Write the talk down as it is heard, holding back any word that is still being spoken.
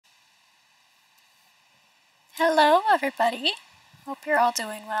Hello everybody, hope you're all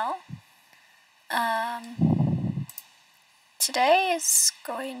doing well. Today is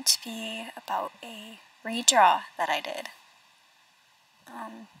going to be about a redraw that I did.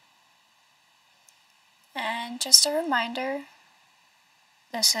 And just a reminder,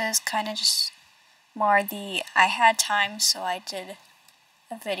 this is kind of just more I had time so I did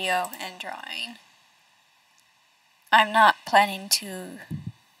a video and drawing. I'm not planning to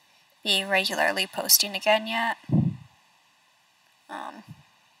be regularly posting again yet.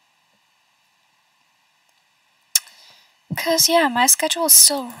 Because, yeah, my schedule is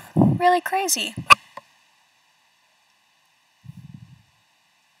still really crazy.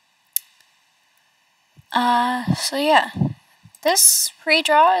 So yeah, this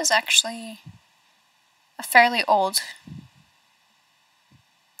redraw is actually a fairly old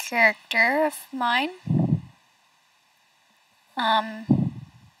character of mine.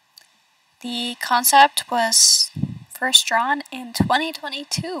 The concept was first drawn in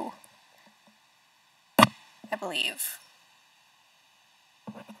 2022, I believe.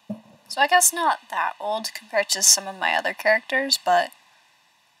 So I guess not that old compared to some of my other characters, but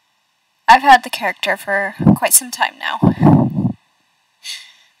I've had the character for quite some time now.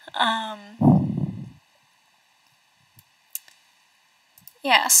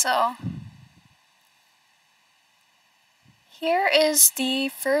 Yeah, so here is the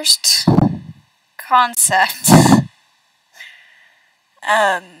first concept.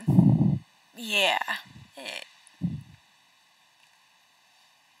 Yeah.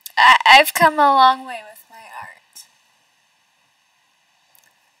 I've come a long way with my art.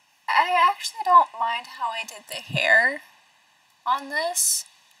 I actually don't mind how I did the hair on this.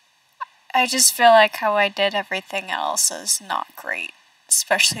 I just feel like how I did everything else is not great.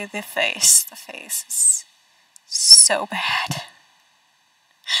 Especially the face. The face is so bad.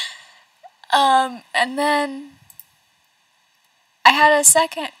 And then I had a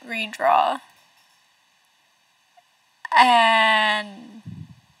second redraw. And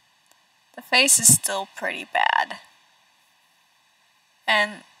the face is still pretty bad.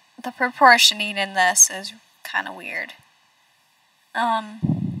 And the proportioning in this is kind of weird. The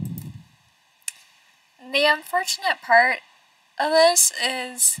unfortunate part of this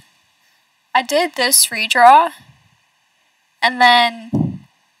is I did this redraw, and then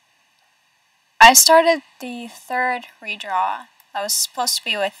I started the third redraw. I was supposed to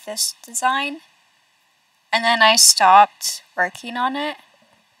be with this design, and then I stopped working on it.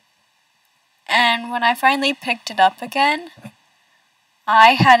 And when I finally picked it up again,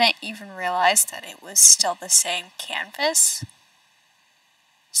 I hadn't even realized that it was still the same canvas.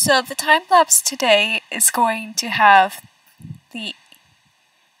 So the time-lapse today is going to have the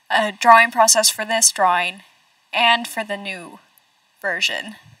drawing process for this drawing and for the new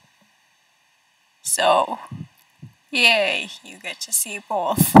version. So, yay, you get to see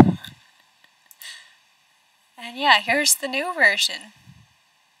both. And yeah, here's the new version.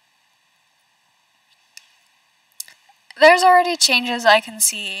 There's already changes I can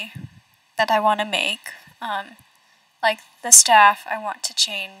see that I want to make. Like the staff, I want to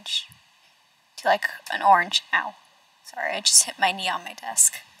change to like an orange. Ow. Sorry, I just hit my knee on my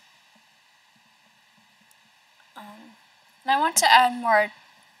desk. And I want to add more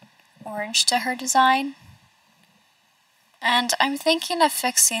orange to her design. And I'm thinking of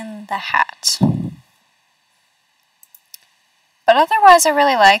fixing the hat. But otherwise, I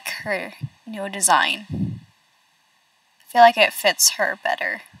really like her new design. I feel like it fits her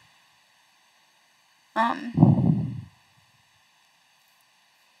better.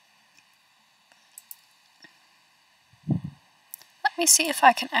 Let me see if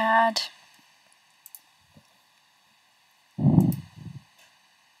I can add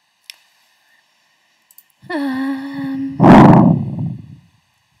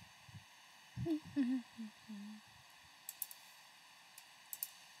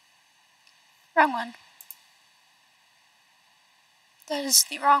wrong one. That is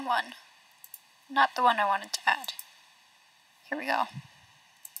the wrong one. Not the one I wanted to add. Here we go.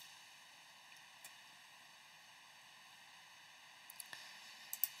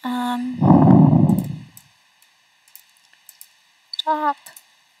 Stop.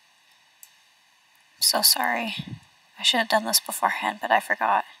 I'm so sorry. I should have done this beforehand, but I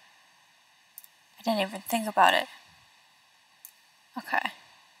forgot. I didn't even think about it. Okay.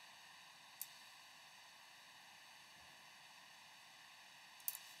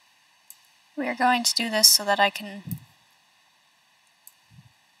 We are going to do this so that I can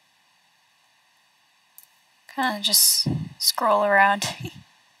kind of just scroll around.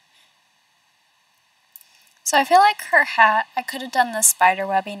 So I feel like her hat, I could have done the spider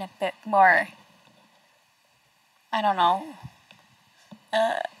webbing a bit more I don't know,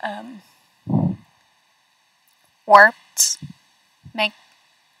 warped.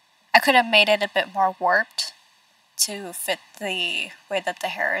 I could have made it a bit more warped to fit the way that the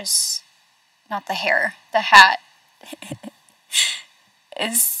hair is, not the hair, the hat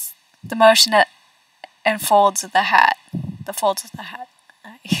is the motion and folds of the hat. The folds of the hat.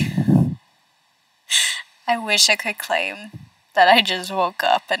 I wish I could claim that I just woke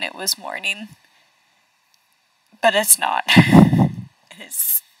up and it was morning. But it's not.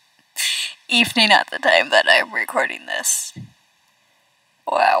 It's evening at the time that I'm recording this.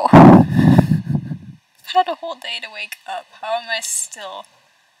 Wow. I've had a whole day to wake up. How am I still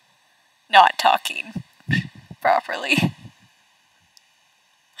not talking properly?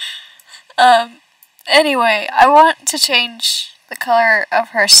 Anyway, I want to change the color of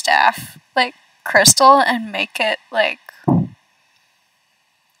her staff, like crystal, and make it like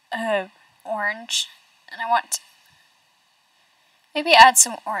orange. And I want to maybe add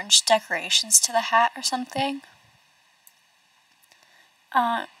some orange decorations to the hat or something.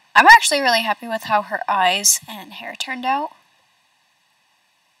 I'm actually really happy with how her eyes and hair turned out.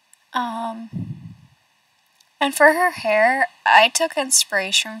 And for her hair, I took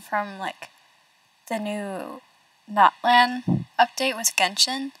inspiration from like the new Notland update with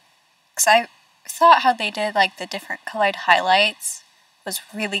Genshin, because I thought how they did like the different colored highlights was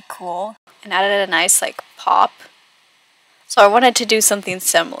really cool and added a nice like pop. So I wanted to do something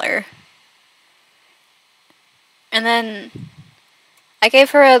similar. And then I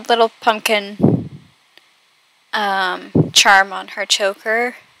gave her a little pumpkin charm on her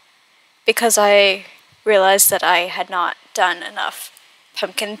choker because I realized that I had not done enough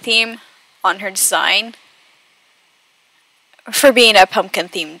pumpkin theme on her design for being a pumpkin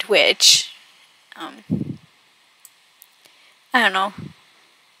themed witch. I don't know.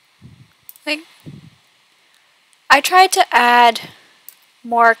 Like, I tried to add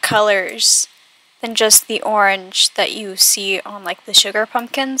more colors than just the orange that you see on like the sugar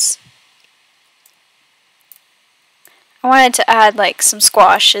pumpkins. I wanted to add like some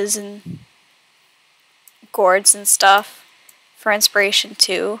squashes and gourds and stuff for inspiration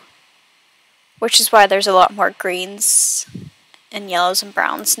too, which is why there's a lot more greens and yellows and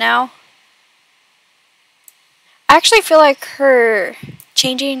browns now. I actually feel like her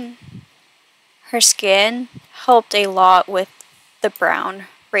changing her skin helped a lot with the brown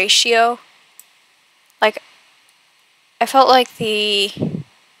ratio. Like, I felt like it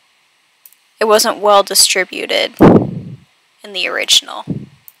wasn't well distributed in the original.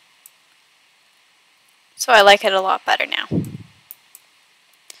 So I like it a lot better now.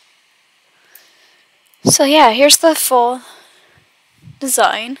 So yeah, here's the full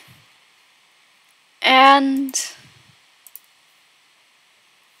design. And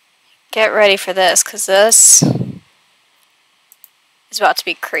get ready for this, because this is about to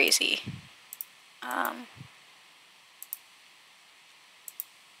be crazy.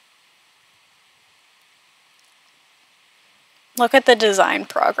 Look at the design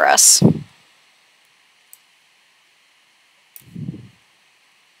progress.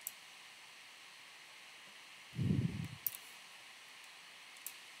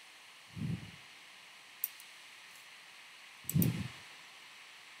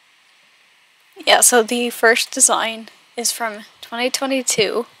 Yeah, so the first design is from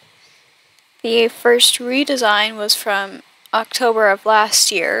 2022. The first redesign was from October of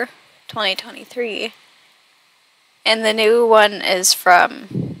last year, 2023. And the new one is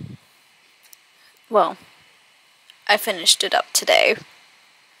from, well, I finished it up today.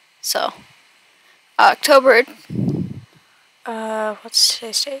 So, October, what's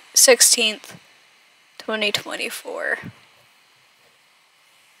today's date? 16th, 2024.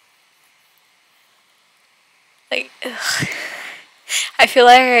 Like, ugh. I feel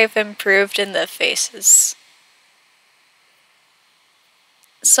like I've improved in the faces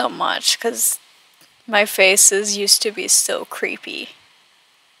so much, because my faces used to be so creepy.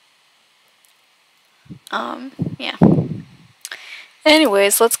 Yeah.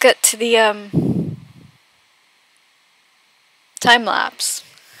 Anyways, let's get to the, time-lapse.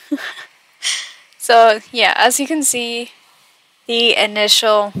 So, yeah, as you can see, the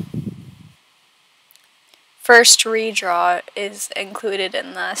initial first redraw is included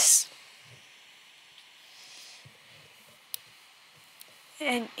in this.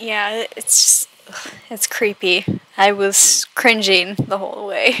 And yeah, it's creepy. I was cringing the whole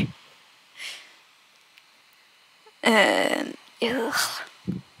way. And ugh.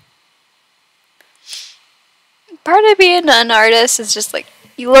 Part of being an artist is just like,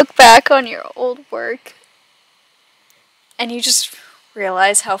 you look back on your old work and you just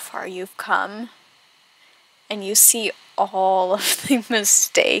realize how far you've come. and you see all of the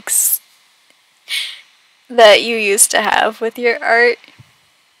mistakes that you used to have with your art.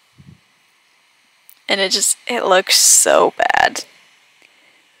 And it looks so bad.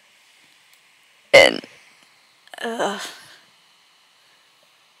 And,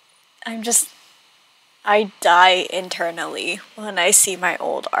 I die internally when I see my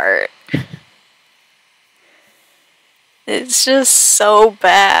old art. It's just so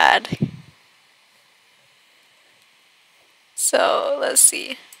bad. So, let's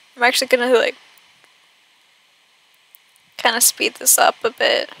see. I'm actually gonna, like, kind of speed this up a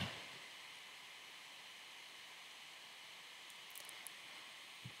bit.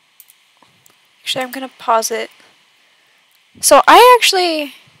 Actually, I'm gonna pause it. So, I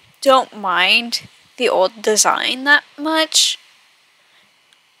actually don't mind the old design that much,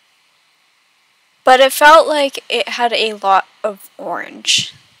 but it felt like it had a lot of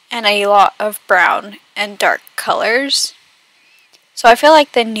orange and a lot of brown and dark colors. So I feel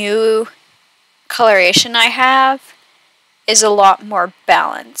like the new coloration I have is a lot more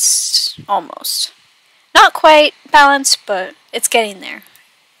balanced, almost. Not quite balanced, but it's getting there.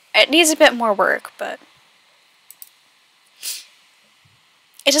 It needs a bit more work, but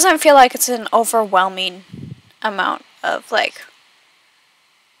it doesn't feel like it's an overwhelming amount of, like,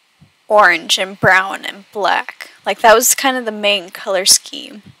 orange and brown and black. Like, that was kind of the main color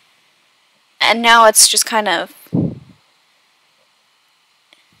scheme. And now it's just kind of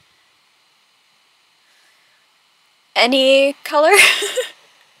any color.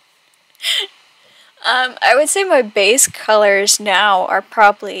 I would say my base colors now are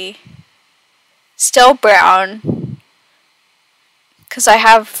probably still brown, because I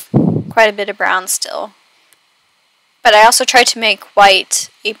have quite a bit of brown still. But I also tried to make white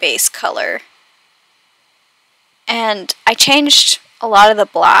a base color. And I changed a lot of the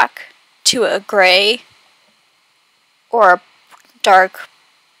black to a gray or a dark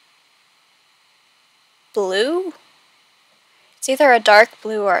blue. It's either a dark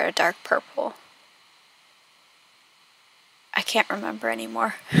blue or a dark purple. I can't remember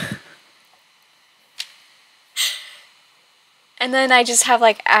anymore. And then I just have,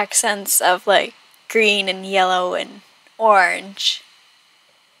 like, accents of, like, green and yellow and orange.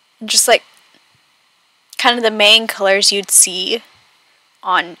 And just, like, kind of the main colors you'd see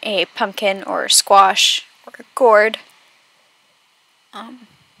on a pumpkin or squash or a gourd.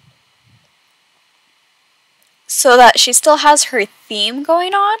 So that she still has her theme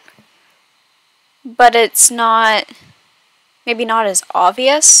going on, but it's not, maybe not as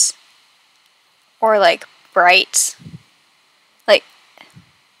obvious or, like, bright. Like,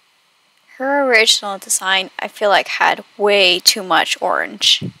 her original design, I feel like, had way too much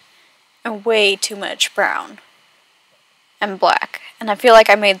orange and way too much brown and black. And I feel like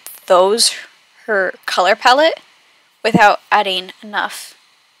I made those her color palette without adding enough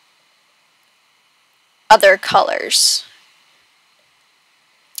other colors.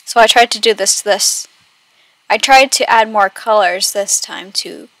 So I tried to do this. I tried to add more colors this time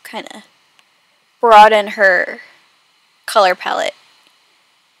to kind of broaden her color palette.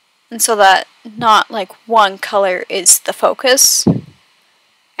 And so that not, like, one color is the focus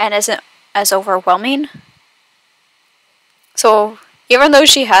and isn't as overwhelming. So even though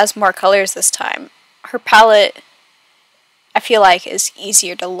she has more colors this time, her palette, I feel like, is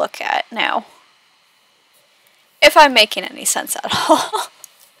easier to look at now. If I'm making any sense at all.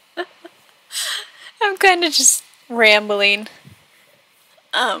 I'm kind of just rambling.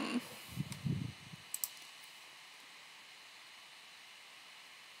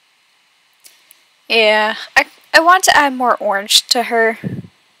 Yeah, I want to add more orange to her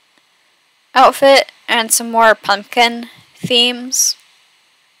outfit and some more pumpkin themes.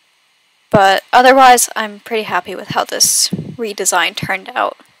 But otherwise, I'm pretty happy with how this redesign turned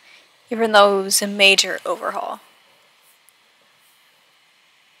out, even though it was a major overhaul.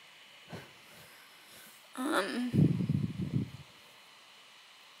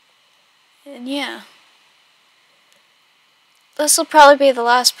 And yeah. This will probably be the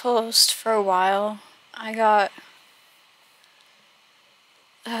last post for a while. I got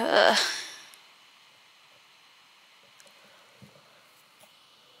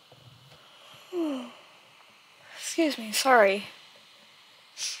excuse me, sorry.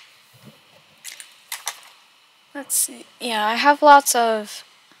 Let's see. Yeah, I have lots of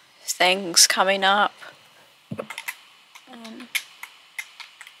things coming up.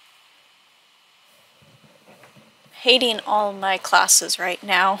 Hating all my classes right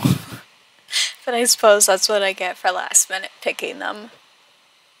now. But I suppose that's what I get for last minute picking them.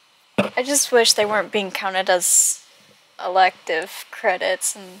 I just wish they weren't being counted as elective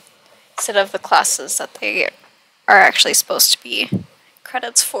credits and instead of the classes that they are actually supposed to be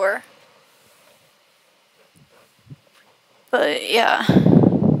credits for. But yeah.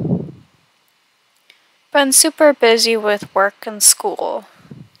 Been super busy with work and school.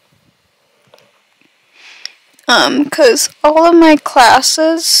 'Cause all of my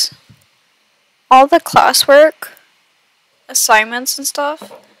classes, all the classwork, assignments and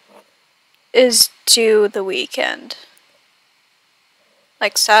stuff, is due the weekend.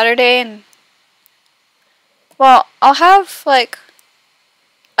 Like Saturday and... Well, I'll have like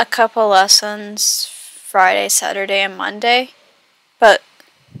a couple lessons Friday, Saturday, and Monday. But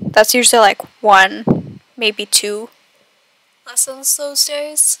that's usually like 1, maybe 2 lessons those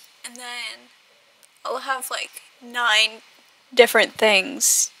days. And then I'll have like 9 different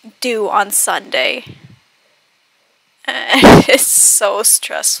things due on Sunday. And it's so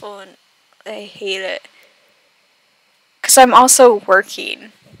stressful and I hate it. Because I'm also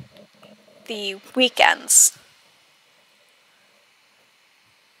working the weekends.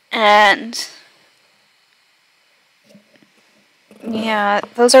 And yeah,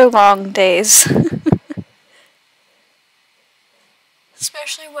 those are long days.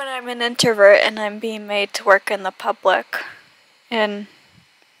 Especially when I'm an introvert and I'm being made to work in the public. And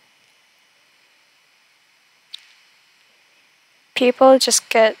people just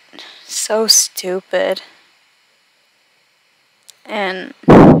get so stupid and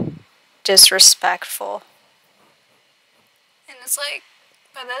disrespectful. And it's like,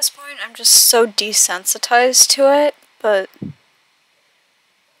 by this point, I'm just so desensitized to it, but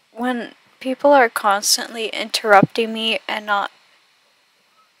when people are constantly interrupting me and not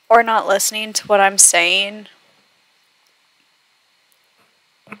listening to what I'm saying,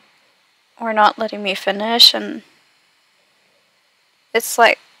 or not letting me finish, and it's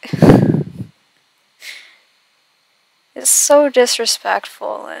like, it's so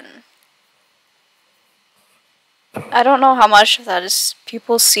disrespectful, and I don't know how much of that is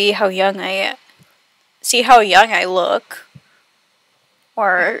people see how young I look,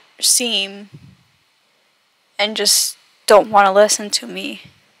 or seem, and just don't want to listen to me,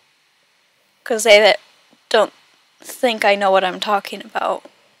 because they don't think I know what I'm talking about,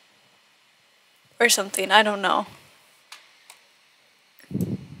 or something, I don't know.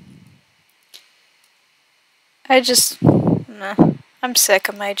 I'm sick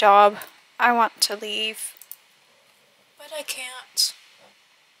of my job. I want to leave. But I can't.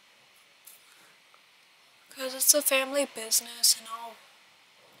 Because it's a family business and I'll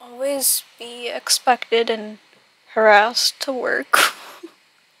always be expected and harassed to work.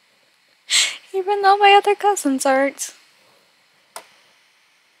 Even though my other cousins aren't.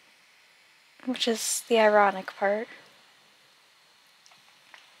 Which is the ironic part.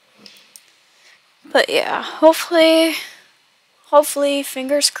 But yeah, hopefully,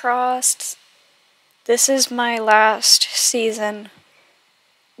 fingers crossed, this is my last season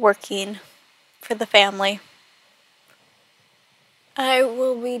working for the family. I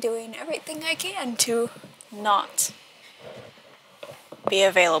will be doing everything I can to not be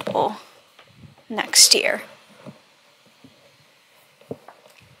available next year.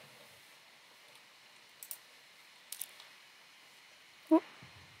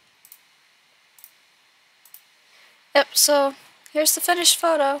 Yep, so here's the finished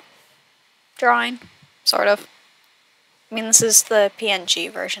photo. Drawing, sort of. I mean, this is the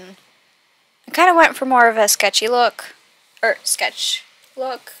PNG version. I kind of went for more of a sketch look, cause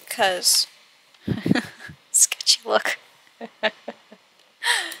sketchy look.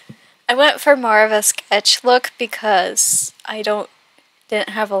 I went for more of a sketch look because I didn't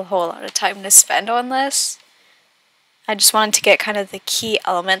have a whole lot of time to spend on this. I just wanted to get kind of the key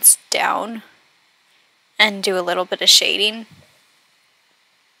elements down and do a little bit of shading.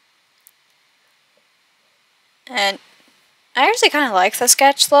 And I actually kind of like the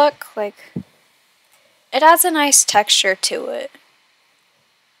sketch look, like, it adds a nice texture to it.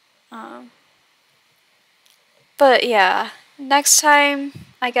 But yeah, next time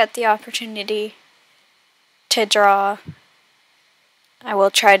I get the opportunity to draw, I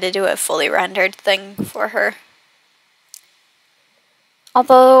will try to do a fully rendered thing for her.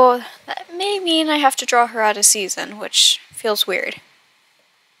 Although, that may mean I have to draw her out of season, which feels weird.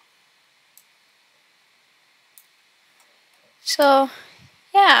 So,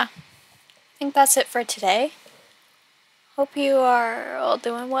 yeah, I think that's it for today. Hope you are all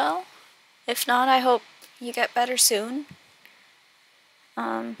doing well. If not, I hope you get better soon.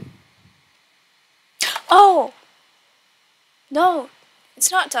 Oh! No,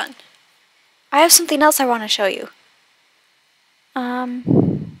 it's not done. I have something else I want to show you.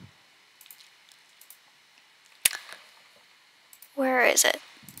 Where is it?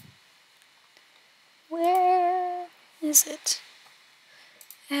 Where is it?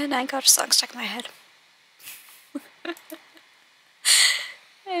 And I got a song stuck in my head.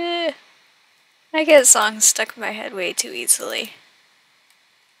 I get songs stuck in my head way too easily.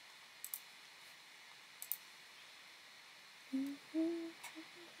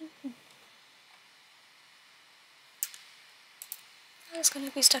 It's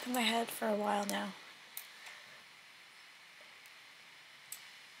gonna be stuck in my head for a while now.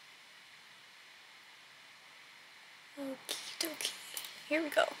 Okie dokie. Here we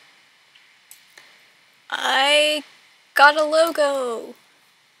go. I got a logo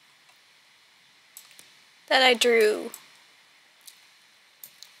that I drew.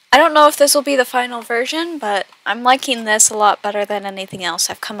 I don't know if this will be the final version, but I'm liking this a lot better than anything else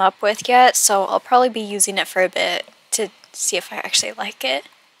I've come up with yet, so I'll probably be using it for a bit to see if I actually like it.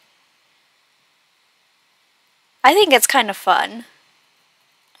 I think it's kind of fun.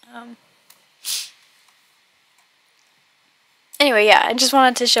 Anyway, yeah, I just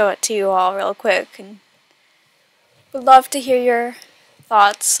wanted to show it to you all real quick, and would love to hear your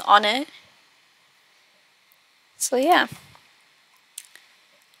thoughts on it. So yeah.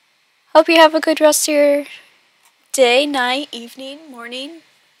 Hope you have a good rest of your day, night, evening, morning.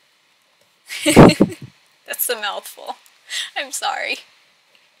 That's a mouthful. I'm sorry.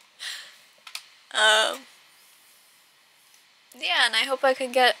 Yeah, and I hope I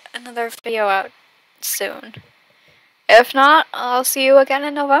can get another video out soon. If not, I'll see you again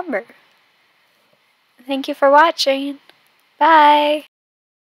in November. Thank you for watching. Bye!